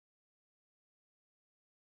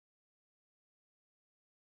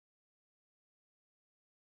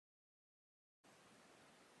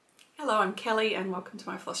Hello, I'm Kelly and welcome to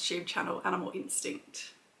my Flosstube channel, Animal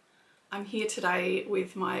Instinct. I'm here today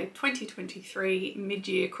with my 2023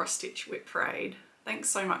 mid-year cross-stitch WIP Parade. Thanks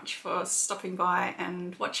so much for stopping by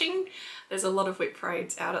and watching. There's a lot of WIP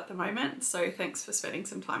Parades out at the moment, so thanks for spending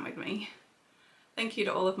some time with me. Thank you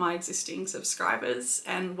to all of my existing subscribers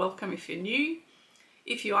and welcome if you're new.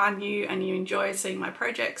 If you are new and you enjoy seeing my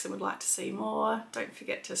projects and would like to see more, don't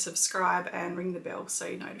forget to subscribe and ring the bell so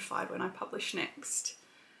you're notified when I publish next.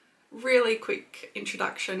 Really quick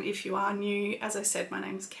introduction if you are new. As I said, my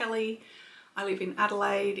name's Kelly. I live in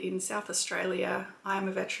Adelaide in South Australia. I am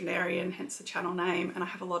a veterinarian, hence the channel name, and I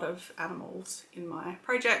have a lot of animals in my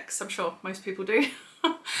projects. I'm sure most people do,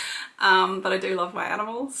 but I do love my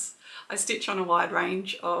animals. I stitch on a wide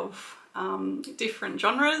range of different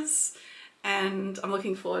genres, and I'm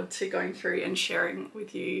looking forward to going through and sharing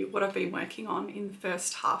with you what I've been working on in the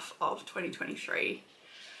first half of 2023.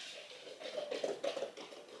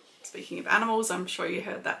 Speaking of animals, I'm sure you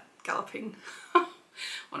heard that galloping,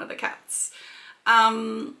 one of the cats.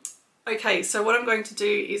 Okay, so what I'm going to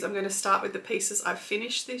do is I'm going to start with the pieces I've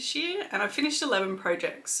finished this year, and I've finished 11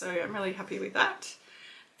 projects, so I'm really happy with that.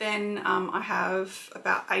 Then I have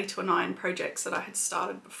about 8 or 9 projects that I had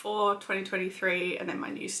started before 2023, and then my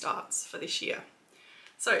new starts for this year.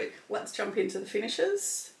 So let's jump into the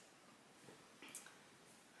finishes.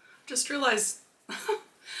 Just realised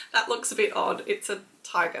that looks a bit odd. It's a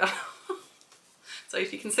tiger. So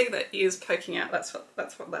if you can see the ears poking out, that's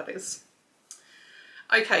what that is.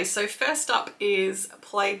 Okay, so first up is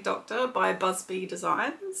Plague Doctor by Buzzbee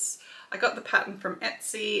Designs. I got the pattern from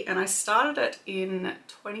Etsy and I started it in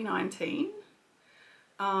 2019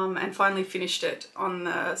 and finally finished it on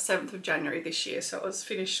the 7th of January this year. So it was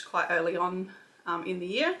finished quite early on in the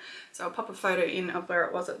year. So I'll pop a photo in of where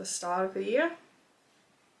it was at the start of the year.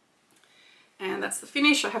 And that's the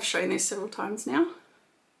finish. I have shown this several times now.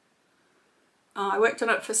 I worked on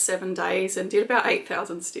it for 7 days and did about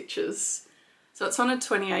 8,000 stitches. So it's on a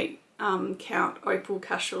 28 count opal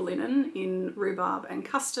casual linen in rhubarb and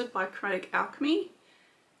custard by Chromatic Alchemy.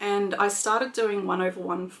 And I started doing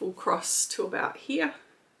 1/1 full cross to about here,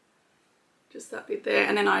 just that bit there.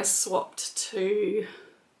 And then I swapped to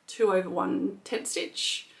 2/1 10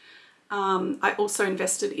 stitch. I also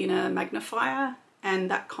invested in a magnifier, and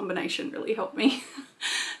that combination really helped me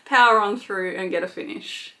power on through and get a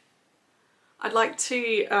finish. I'd like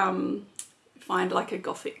to find like a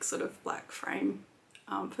gothic sort of black frame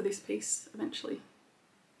for this piece eventually.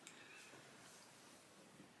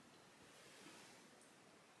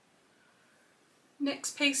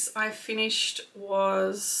 Next piece I finished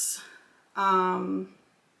was, I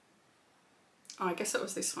guess it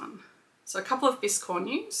was this one. So a couple of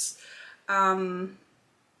Biscornus. I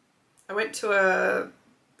went to a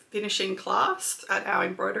finishing class at our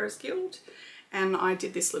Embroiderers Guild and I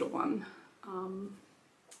did this little one.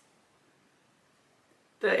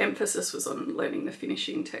 The emphasis was on learning the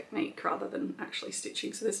finishing technique rather than actually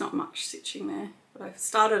stitching, so there's not much stitching there. But I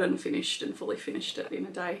started and finished and fully finished it in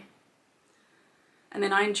a day. And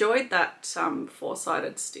then I enjoyed that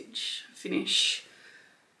 4-sided stitch finish.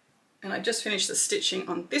 And I just finished the stitching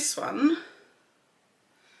on this one.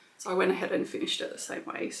 So I went ahead and finished it the same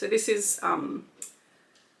way. So this is from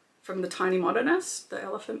the Tiny Modernist, the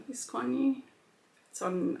elephant Biscornu. It's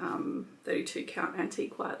on 32 count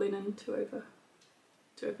antique white linen, 2/2.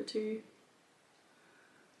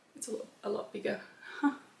 It's a lot bigger.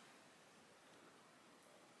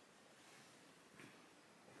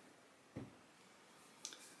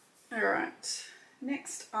 Alright,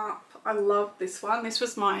 next up, I love this one. This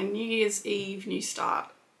was my New Year's Eve new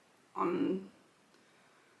start on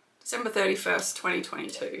December 31st,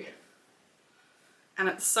 2022. And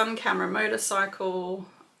it's Sun Camera Motorcycle,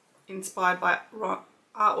 inspired by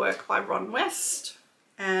artwork by Ron West,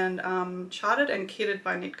 and charted and kitted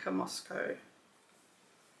by Nitka Moscow.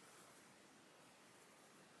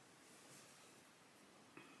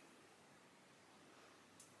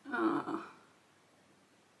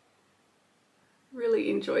 Really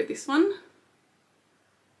enjoyed this one.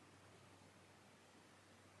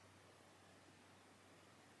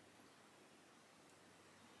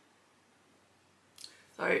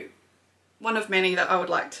 So one of many that I would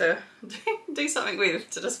like to do something with,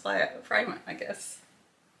 to display it, frame it, I guess.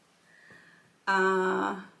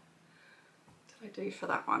 What did I do for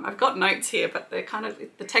that one? I've got notes here, but they're kind of,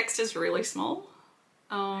 the text is really small.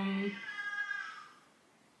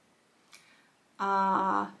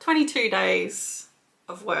 22 days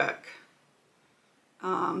of work,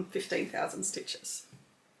 15,000 stitches.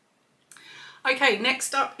 Okay,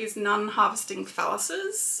 next up is Nun Harvesting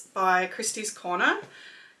Phalluses by Kristi's Corner.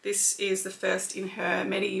 This is the first in her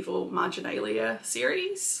Mediaeval Marginalia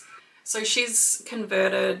series, So she's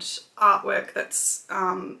converted artwork that's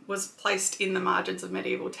was placed in the margins of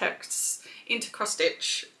medieval texts into cross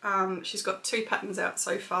stitch. She's got 2 patterns out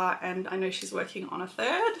so far, and I know she's working on a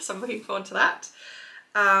 3rd, so I'm looking forward to that.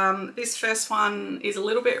 This first one is a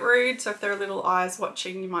little bit rude, so if there are little eyes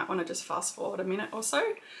watching, you might want to just fast forward a minute or so.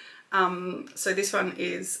 So this one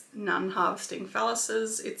is Nun Harvesting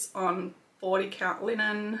Phalluses. It's on 40 count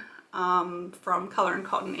linen from Colour and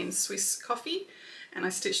Cotton in Swiss Coffee, and I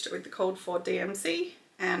stitched it with the called for DMC,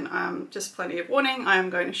 and just plenty of warning, I am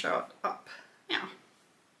going to show it up now.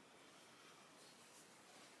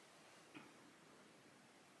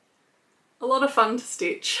 A lot of fun to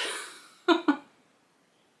stitch.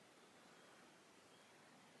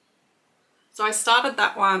 So I started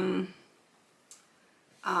that one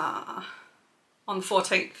on the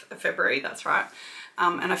 14th of February, that's right,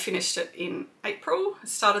 and I finished it in April. I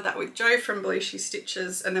started that with Jo from Belushi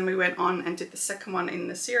Stitches, and then we went on and did the second one in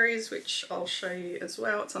the series, which I'll show you as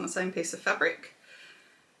well. It's on the same piece of fabric,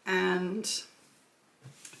 and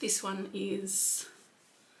this one is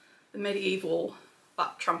the Medieval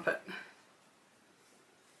butt trumpet,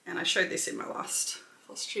 and I showed this in my last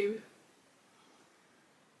Flosstube.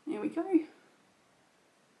 There we go.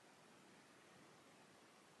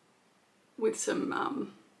 With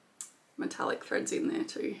some metallic threads in there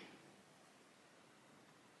too.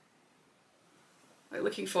 I'm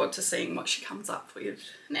looking forward to seeing what she comes up with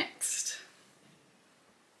next.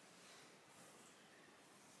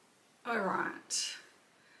 Alright,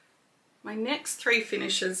 my next 3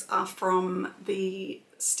 finishes are from the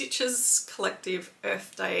Stitches Collective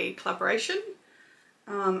Earth Day collaboration,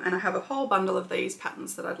 and I have a whole bundle of these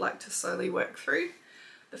patterns that I'd like to slowly work through.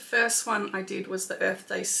 The first one I did was the Earth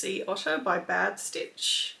Day Sea Otter by Bad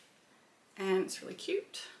Stitch, and it's really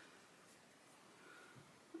cute.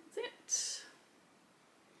 That's it.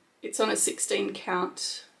 It's on a 16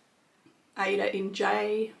 count Ada in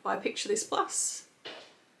J by Picture This Plus,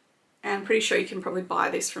 and I'm pretty sure you can probably buy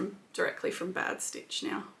this directly from Bad Stitch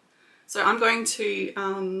now. So I'm going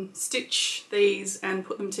to stitch these and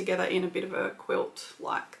put them together in a bit of a quilt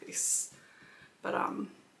like this, but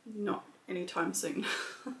not anytime soon.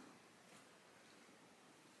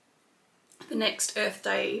 The next Earth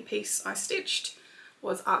Day piece I stitched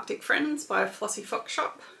was Arctic Friends by Flossy Fox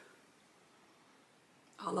Shop.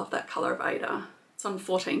 I love that colour of Ada. It's on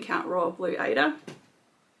 14 count Royal Blue Ada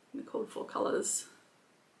in the called for colours.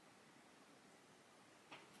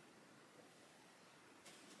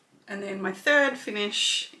 And then my 3rd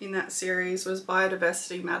finish in that series was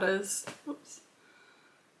Biodiversity Matters, oops,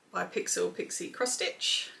 by Pixie Cross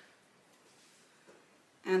Stitch.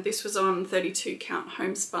 And this was on 32 count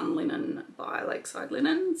homespun linen by Lakeside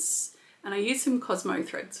Linens, and I used some Cosmo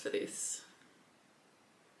threads for this.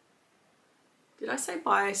 Did I say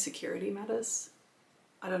Biosecurity Matters?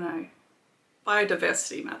 I don't know.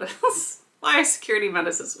 Biodiversity Matters. Biosecurity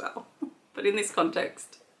matters as well, but in this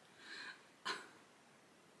context.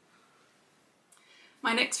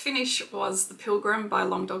 My next finish was the Pilgrim by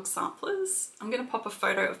Long Dog Samplers. I'm going to pop a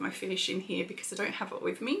photo of my finish in here because I don't have it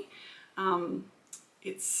with me.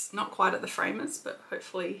 It's not quite at the framers, but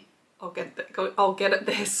hopefully I'll get it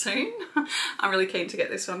there soon. I'm really keen to get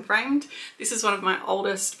this one framed. This is one of my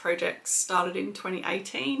oldest projects, started in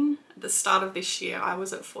 2018. At the start of this year I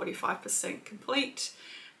was at 45% complete,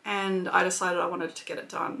 and I decided I wanted to get it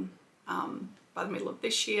done by the middle of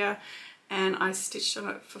this year, and I stitched on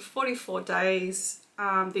it for 44 days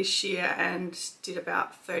this year and did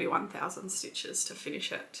about 31,000 stitches to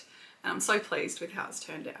finish it, and I'm so pleased with how it's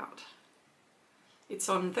turned out. It's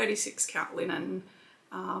on 36 count linen,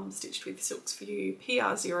 stitched with Silks for You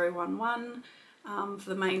PR011 for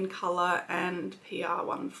the main colour and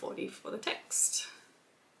PR140 for the text.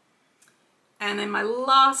 And then my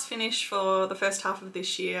last finish for the first half of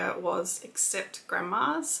this year was Accept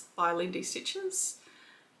Grandmas by Lindy Stitches.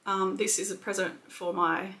 This is a present for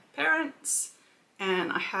my parents,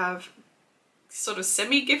 and I have sort of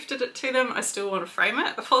semi-gifted it to them. I still want to frame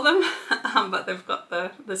it for them, but they've got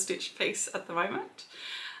the stitched piece at the moment.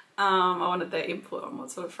 I wanted their input on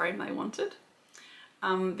what sort of frame they wanted.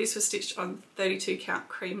 This was stitched on 32 count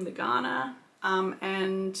Cream the Garner,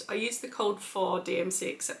 and I used the called for DMC,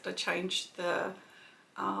 except I changed the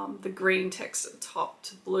green text at the top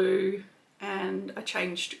to blue, and I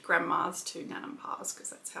changed grandmas to Nanampas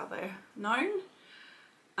because that's how they're known.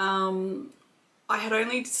 I had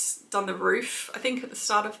only done the roof, I think, at the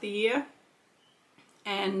start of the year,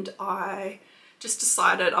 and I just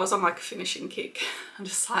decided, I was on like a finishing kick, I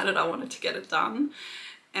decided I wanted to get it done,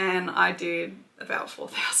 and I did about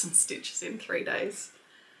 4,000 stitches in 3 days.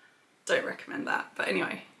 Don't recommend that, but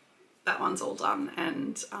anyway, that one's all done,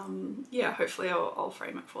 and yeah, hopefully I'll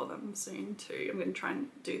frame it for them soon too. I'm going to try and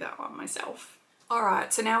do that one myself.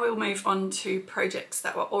 Alright, so now we'll move on to projects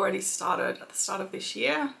that were already started at the start of this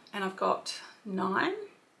year, and I've got 9.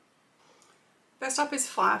 First up is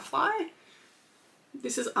Firefly.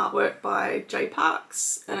 This is artwork by J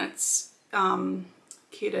Parks, and it's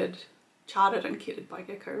charted and kitted by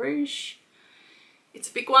Gecko Rouge. It's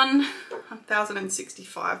a big one,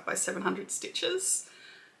 1065 by 700 stitches.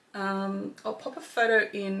 I'll pop a photo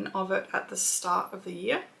in of it at the start of the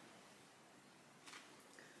year.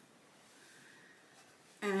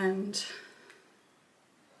 And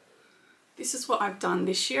this is what I've done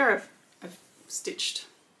this year.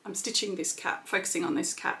 I'm stitching this cat, focusing on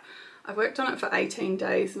this cat. I've worked on it for 18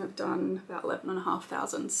 days and I've done about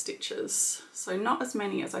 11,500 stitches. So not as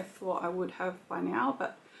many as I thought I would have by now,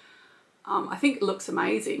 but I think it looks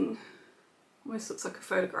amazing. Almost looks like a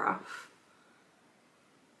photograph.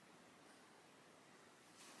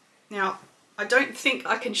 Now, I don't think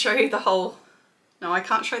I can show you the whole, no, I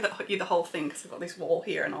can't show you the whole thing because I've got this wall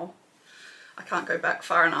here and I can't go back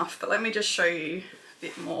far enough, but let me just show you a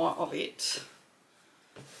bit more of it.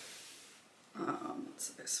 What's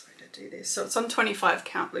the best way to do this? So it's on 25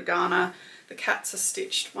 count Lugana. The cats are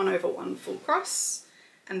stitched 1/1 full cross,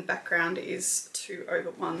 and the background is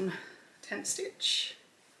 2/1 10 stitch.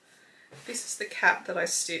 This is the cat that I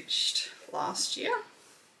stitched last year.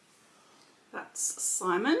 That's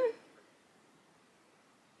Simon.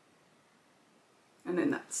 And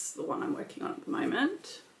then that's the one I'm working on at the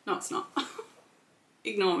moment. No, it's not.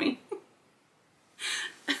 Ignore me.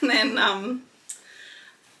 And then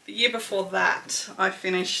the year before that, I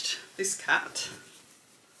finished this cat.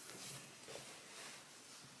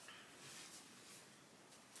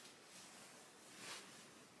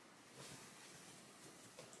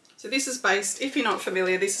 So this is based, if you're not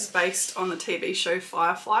familiar, this is based on the TV show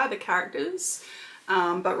Firefly, the characters,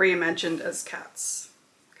 but reimagined as cats,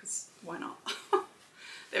 because why not?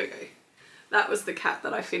 There we go. That was the cat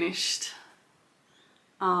that I finished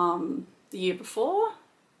the year before.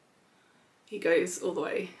 He goes all the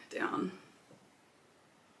way down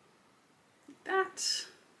like that.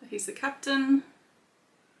 He's the captain.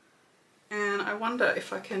 And I wonder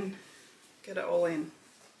if I can get it all in.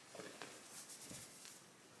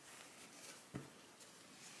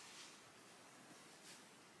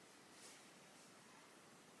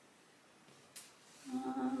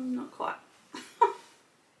 Not quite.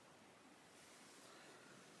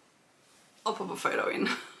 I'll pop a photo in.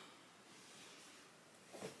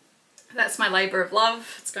 That's my labour of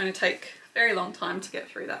love. It's going to take a very long time to get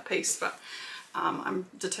through that piece, but I'm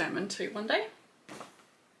determined to one day.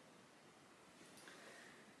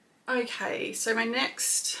 Okay, so my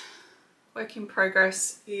next work in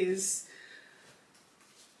progress is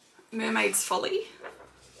Mermaid's Folly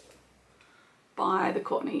by the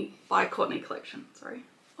Courtney collection. Sorry.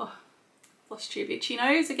 Oh, Flosstube itchy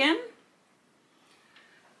nose again.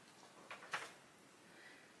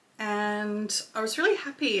 And I was really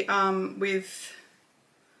happy with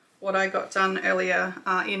what I got done earlier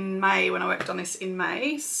in May, when I worked on this in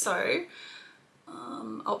May. So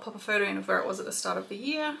I'll pop a photo in of where it was at the start of the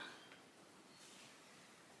year.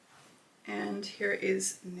 And here it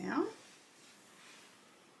is now.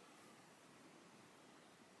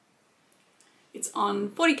 It's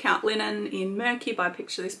on 40 count linen in Murky by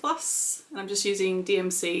Picture This Plus, and I'm just using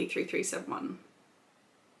DMC 3371.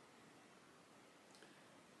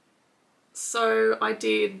 So I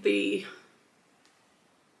did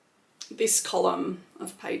this column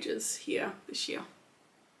of pages here this year.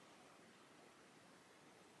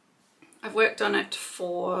 I've worked on it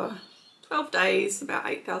for 12 days, about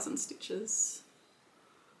 8,000 stitches.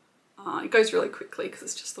 It goes really quickly because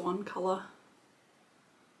it's just the one colour.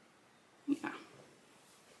 Yeah.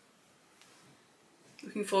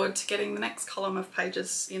 Looking forward to getting the next column of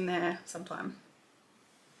pages in there sometime.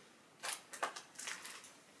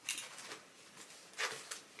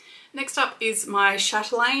 Next up is my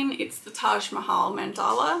Chatelaine. It's the Taj Mahal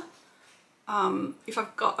Mandala. If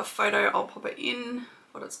I've got a photo, I'll pop it in,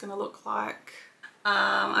 what it's going to look like.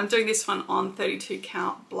 I'm doing this one on 32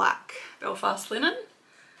 count black Belfast linen.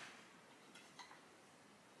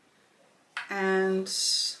 And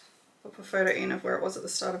I'll pop a photo in of where it was at the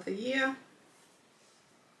start of the year.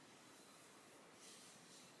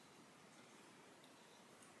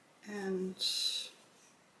 And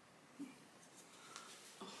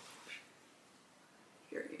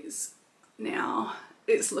here it is now.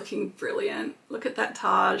 It's looking brilliant. Look at that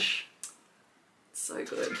Taj. It's so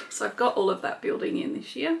good. So I've got all of that building in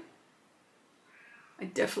this year. I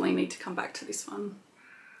definitely need to come back to this one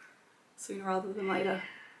sooner rather than later.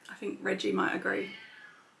 I think Reggie might agree.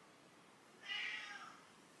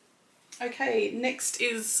 Okay, next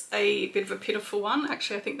is a bit of a pitiful one.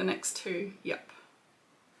 Actually, I think the next two, yep.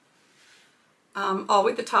 Oh,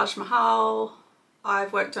 with the Taj Mahal,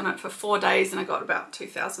 I've worked on it for 4 days and I got about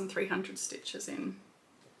 2,300 stitches in.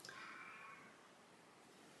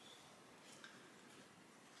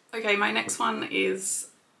 Okay, my next one is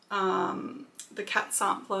the Cat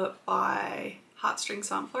Sampler by Heartstring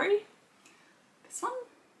Samplery. This one.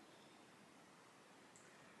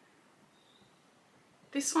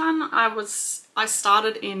 This one I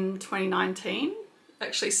started in 2019,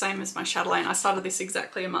 actually same as my Chatelaine. I started this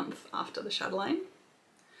exactly a month after the Chatelaine.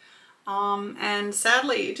 And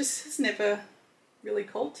sadly it just has never really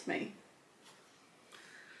called to me.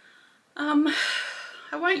 I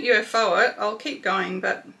won't UFO it, I'll keep going,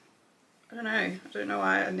 but I don't know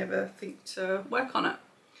why I never think to work on it.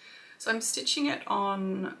 So I'm stitching it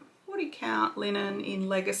on 40 count linen in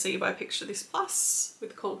Legacy by Picture This Plus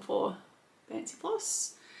with called for Fancy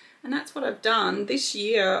Floss, and that's what I've done. This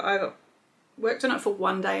year I've worked on it for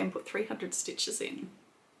 1 day and put 300 stitches in.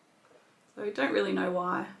 So I don't really know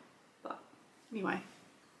why, but anyway.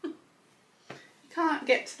 You can't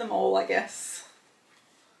get to them all, I guess.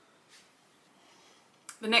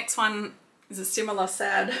 The next one is a similar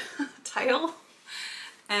sad tale,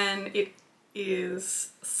 and it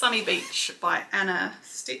is Sunny Beach by Anna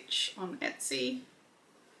Stitch on Etsy.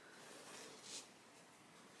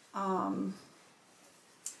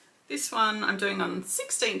 This one I'm doing on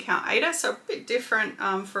 16 count Ada, so a bit different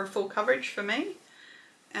for a full coverage for me.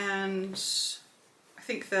 And I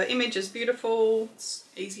think the image is beautiful. It's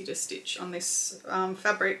easy to stitch on this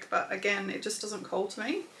fabric, but again, it just doesn't call to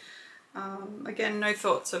me. Again, no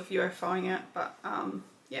thoughts of UFOing it, but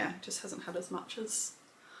yeah, it just hasn't had as much as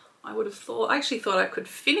I would have thought. I actually thought I could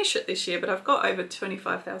finish it this year, but I've got over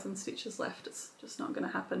 25,000 stitches left. It's just not going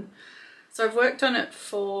to happen. So I've worked on it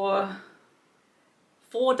for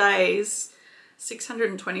 4 days,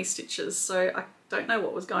 620 stitches. So I don't know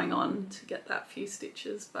what was going on to get that few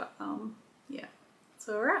stitches, but yeah, that's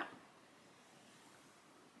where we're at.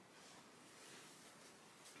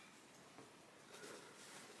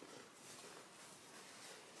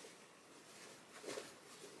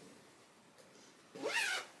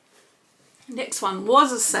 Next one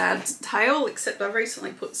was a sad tale, except I've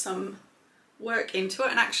recently put some work into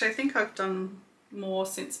it, and actually I think I've done more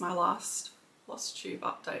since my last Flosstube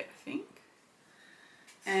update, I think.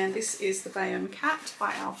 And this is the Bayun Cat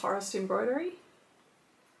by Our Forest Embroidery.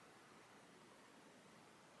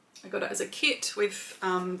 I got it as a kit with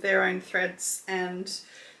their own threads and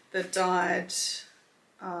the dyed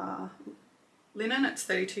linen. It's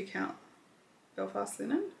 32 count Belfast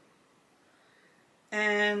linen.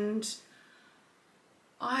 And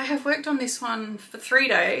I have worked on this one for 3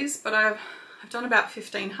 days, but I've done about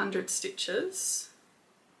 1,500 stitches.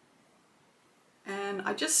 And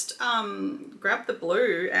I just grabbed the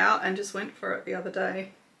blue out and just went for it the other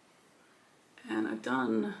day. And I've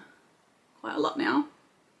done quite a lot now.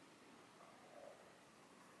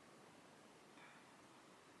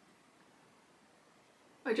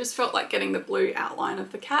 I just felt like getting the blue outline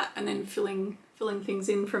of the cat and then filling things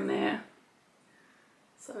in from there.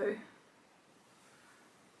 So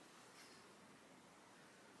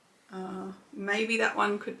maybe that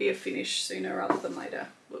one could be a finish sooner rather than later.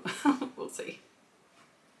 We'll see.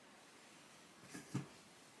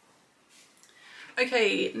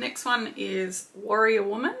 Okay, next one is Warrior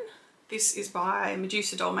Woman. This is by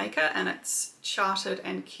Medusa Dollmaker, and it's charted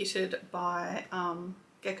and kitted by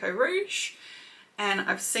Gecko Rouge. And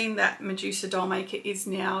I've seen that Medusa Dollmaker is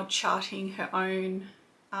now charting her own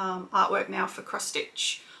artwork now for cross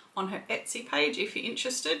stitch on her Etsy page if you're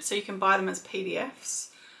interested. So you can buy them as PDFs,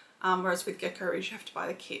 whereas with Gecko Rouge you have to buy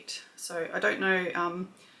the kit. So I don't know,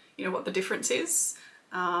 you know, what the difference is.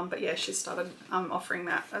 But yeah, she started offering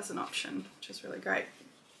that as an option, which is really great.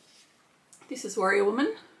 This is Warrior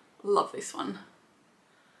Woman. Love this one.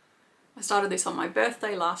 I started this on my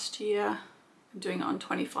birthday last year. I'm doing it on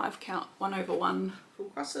 25 count 1/1 full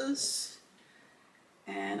crosses.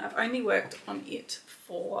 And I've only worked on it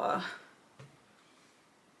for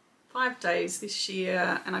 5 days this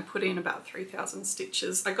year, and I put in about 3,000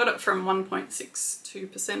 stitches. I got it from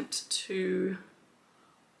 1.62% to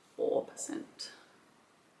 4%.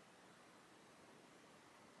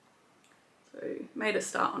 So made a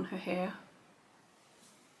start on her hair.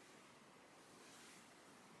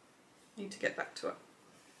 Need to get back to it.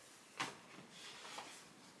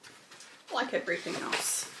 Like everything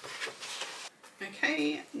else.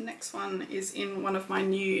 Okay, next one is in one of my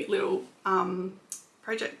new little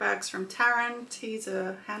project bags from Taryn,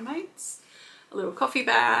 Teaser Handmaids. A little coffee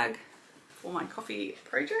bag for my coffee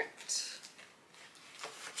project.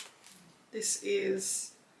 This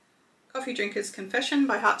is Coffee Drinker's Confession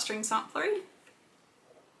by Heartstring Samplery.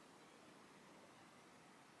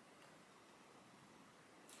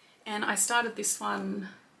 And I started this one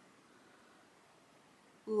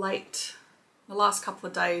late, the last couple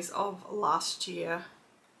of days of last year.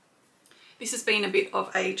 This has been a bit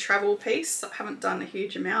of a travel piece. I haven't done a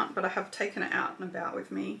huge amount, but I have taken it out and about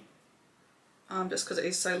with me just because it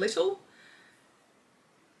is so little.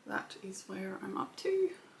 That is where I'm up to.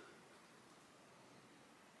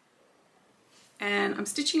 And I'm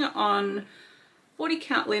stitching it on 40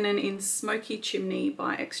 count linen in Smoky Chimney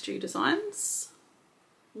by XG Designs,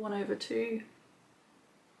 1/2.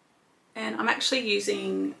 And I'm actually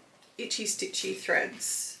using Itchy Stitchy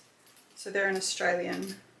threads. So they're an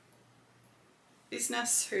Australian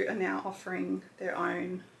business who are now offering their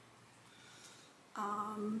own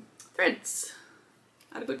threads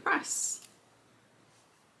at a good price.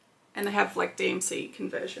 And they have like DMC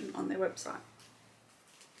conversion on their website.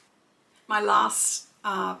 My last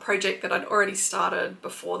project that I'd already started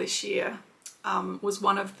before this year was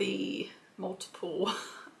one of the multiple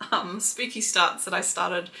spooky starts that I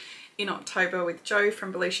started in October with Jo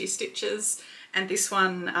from Belushi Stitches, and this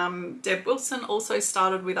one Deb Wilson also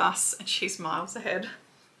started with us, and she's miles ahead.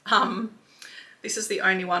 This is the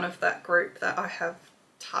only one of that group that I have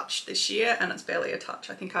touched this year, and it's barely a touch.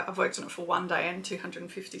 I think I've worked on it for 1 day and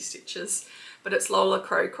 250 stitches, but it's Lola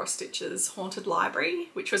Crow Cross Stitches Haunted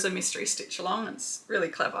Library, which was a mystery stitch along. It's really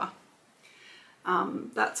clever.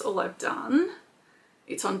 That's all I've done.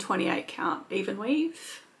 It's on 28 count even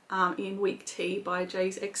weave in Week T by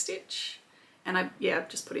Jay's X Stitch, and I've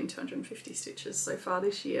just put in 250 stitches so far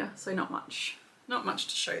this year, so not much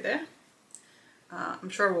to show there.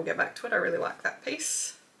 I'm sure we'll get back to it. I really like that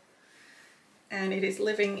piece. And it is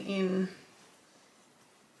living in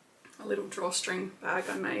a little drawstring bag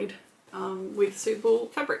I made with suitable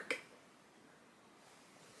fabric.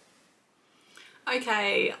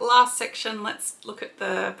 Okay, last section, let's look at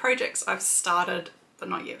the projects I've started but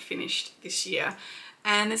not yet finished this year.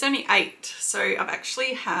 And there's only 8, so I've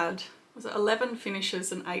actually had, was it 11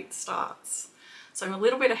 finishes and 8 starts. So I'm a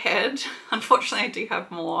little bit ahead. Unfortunately, I do have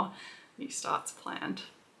more new starts planned.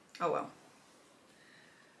 Oh well.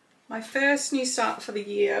 My first new start for the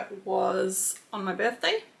year was on my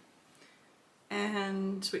birthday,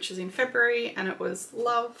 and which is in February, and it was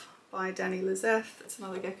Love by Danny Lizeth. It's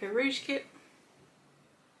another Gecko Rouge kit.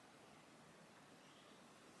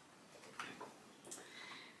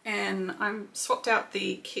 And I'm swapped out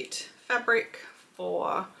the kit fabric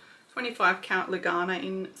for 25 count Lugana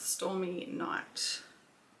in Stormy Night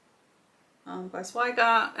by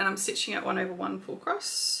Swiger, and I'm stitching it 1/1 full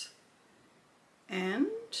cross, and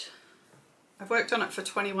I've worked on it for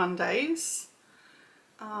 21 days.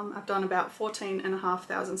 I've done about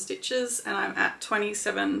 14,500 stitches, and I'm at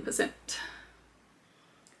 27%.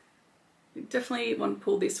 You definitely want to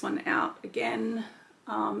pull this one out again.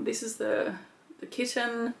 This is the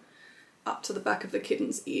kitten up to the back of the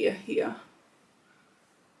kitten's ear here.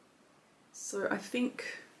 So I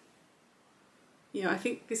think, yeah, I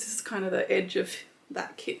think this is kind of the edge of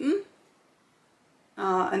that kitten.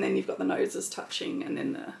 And then you've got the noses touching, and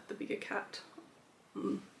then the bigger cat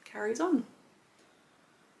carries on.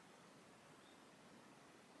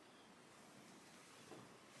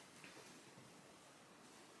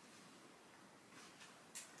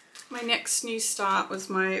 My next new start was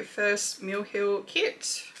my first Mill Hill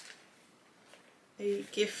kit, a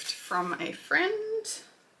gift from a friend,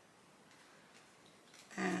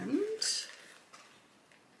 and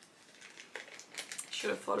should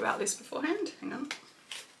have thought about this beforehand. Hang on.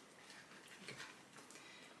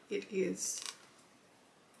 It is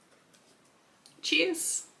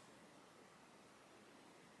Cheers,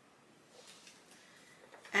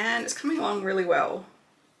 and it's coming along really well.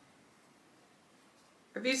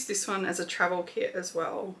 I've used this one as a travel kit as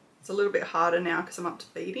well. It's a little bit harder now because I'm up to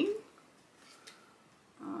beading.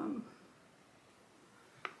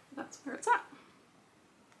 That's where it's at.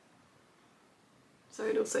 So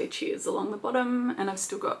it'll say Cheers along the bottom, and I've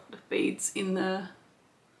still got beads in the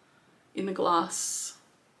glass,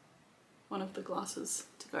 one of the glasses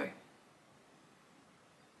to go.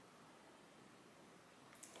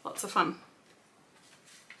 Lots of fun.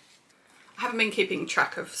 I haven't been keeping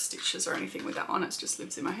track of stitches or anything with that one. It just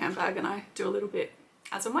lives in my handbag, and I do a little bit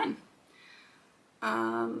as and when.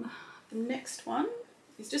 The next one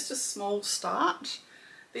is just a small start.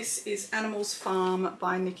 This is Animals Farm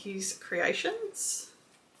by Nikki's Creations.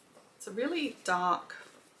 It's a really dark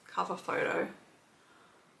cover photo.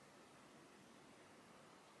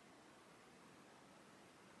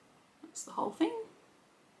 That's the whole thing.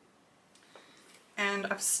 And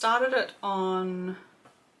I've started it on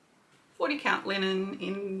 40 count linen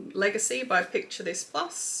in Legacy by Picture This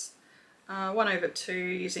Plus,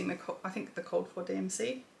 1/2 using the, I think the called for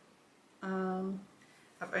DMC.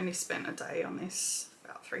 I've only spent a day on this,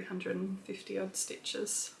 about 350 odd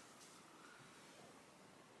stitches.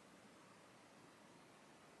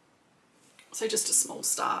 So just a small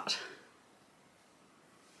start.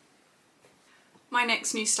 My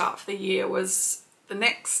next new start for the year was the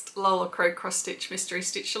next Lola Crow cross stitch mystery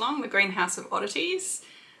stitch along, the Greenhouse of Oddities.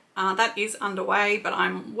 That is underway, but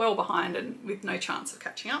I'm well behind and with no chance of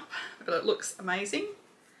catching up, but it looks amazing.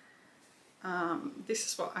 This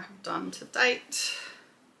is what I have done to date.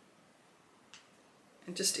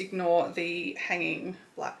 And just ignore the hanging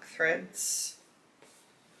black threads.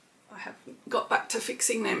 I haven't got back to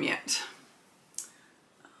fixing them yet.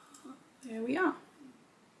 There we are.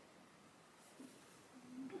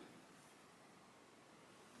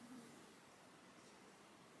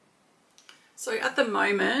 So at the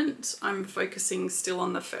moment, I'm focusing still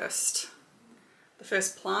on the first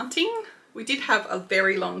planting. We did have a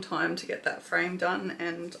very long time to get that frame done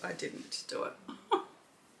and I didn't do it.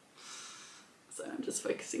 So I'm just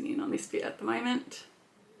focusing in on this bit at the moment.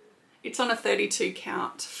 It's on a 32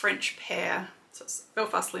 count French pear, so it's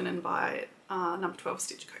Belfast linen by number 12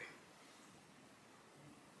 Stitch Co.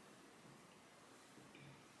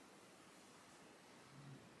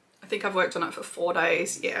 I think I've worked on it for 4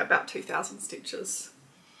 days, yeah, about 2,000 stitches.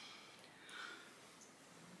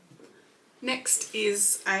 Next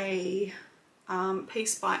is a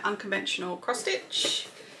piece by Unconventional Cross Stitch,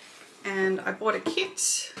 and I bought a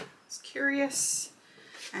kit, I was curious,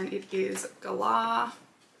 and it is Galah.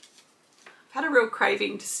 I've had a real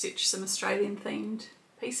craving to stitch some Australian themed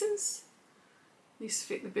pieces. These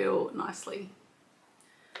fit the bill nicely.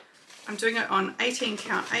 I'm doing it on 18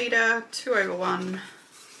 count Aida, 2/1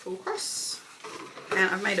 full cross, and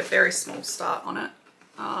I've made a very small start on it.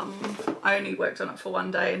 I only worked on it for 1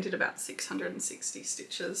 day and did about 660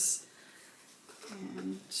 stitches,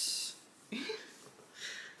 and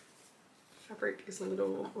fabric is a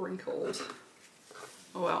little wrinkled.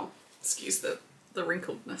 Oh well, excuse the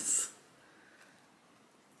wrinkledness.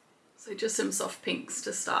 So just some soft pinks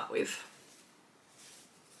to start with.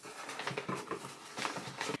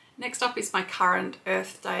 Next up is my current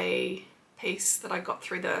Earth Day piece that I got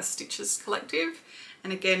through the Stitches Collective,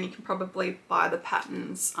 and again you can probably buy the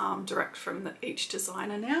patterns direct from each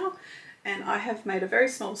designer now, and I have made a very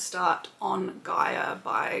small start on Gaia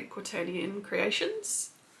by Courtney Creations.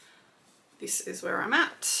 This is where I'm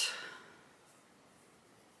at.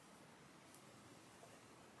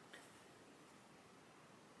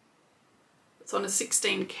 It's on a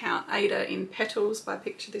 16 count Aida in Petals by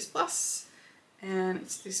Picture This Plus, and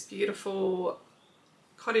it's this beautiful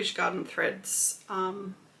cottage garden threads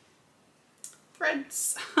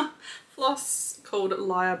floss called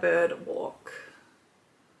Lyrebird Walk.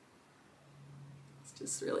 It's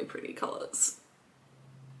just really pretty colours.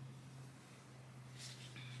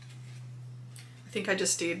 I think I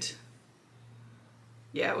just did,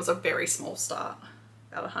 yeah, it was a very small start,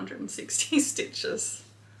 about 160 stitches.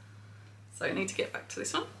 So I need to get back to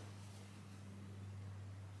this one.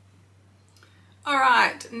 All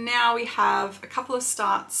right, now we have a couple of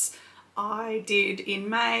starts I did in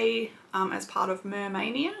May as part of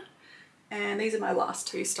Mermania, and these are my last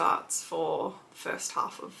 2 starts for the first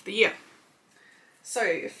half of the year.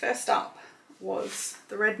 So first up was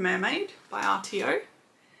the Red Mermaid by RTO,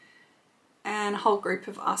 and a whole group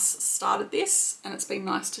of us started this, and it's been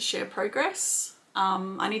nice to share progress.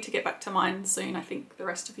 I need to get back to mine soon. I think the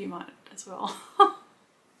rest of you might as well.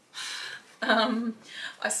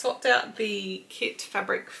 I swapped out the kit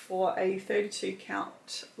fabric for a 32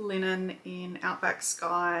 count linen in Outback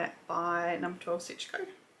Sky by number 12 Stitch Co.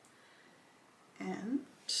 And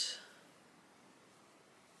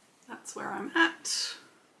that's where I'm at.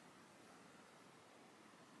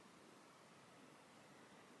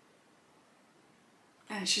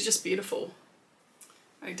 And she's just beautiful.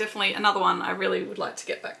 Definitely another one I really would like to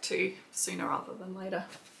get back to sooner rather than later.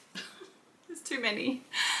 There's too many.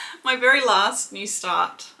 My very last new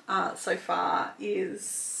start so far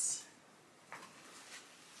is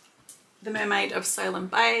The Mermaid of Salem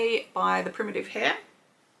Bay by The Primitive Hare.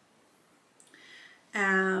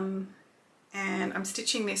 And I'm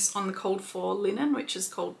stitching this on the called for linen, which is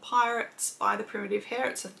called Pirates by The Primitive Hare.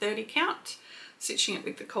 It's a 30 count, stitching it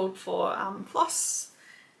with the called for floss,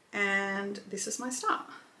 and this is my start.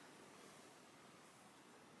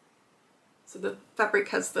 So the fabric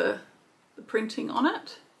has the printing on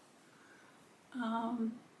it.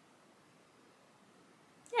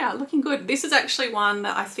 Yeah, looking good. This is actually one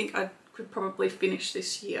that I think I could probably finish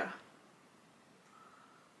this year.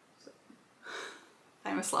 So,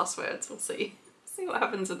 Famous last words, we'll see. See what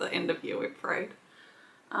happens at the end of your WIP Parade.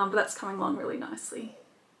 But that's coming along really nicely.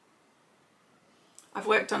 I've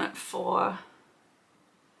worked on it for,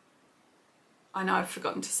 I know I've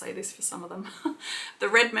forgotten to say this for some of them. The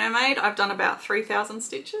Red Mermaid, I've done about 3,000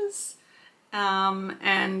 stitches.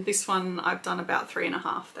 And this one I've done about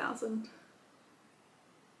 3,500.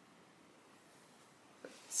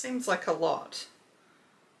 Seems like a lot.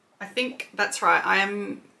 I think that's right, I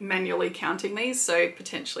am manually counting these, so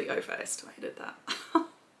potentially overestimated that.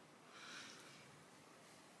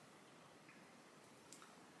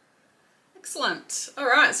 Excellent.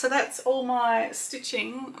 Alright, so that's all my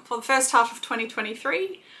stitching for the first half of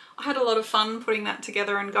 2023. I had a lot of fun putting that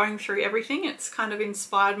together and going through everything. It's kind of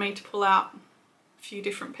inspired me to pull out a few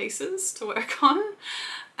different pieces to work on.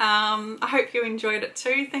 I hope you enjoyed it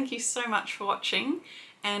too. Thank you so much for watching,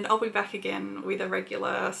 and I'll be back again with a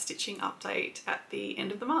regular stitching update at the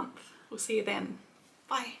end of the month. We'll see you then.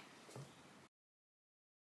 Bye.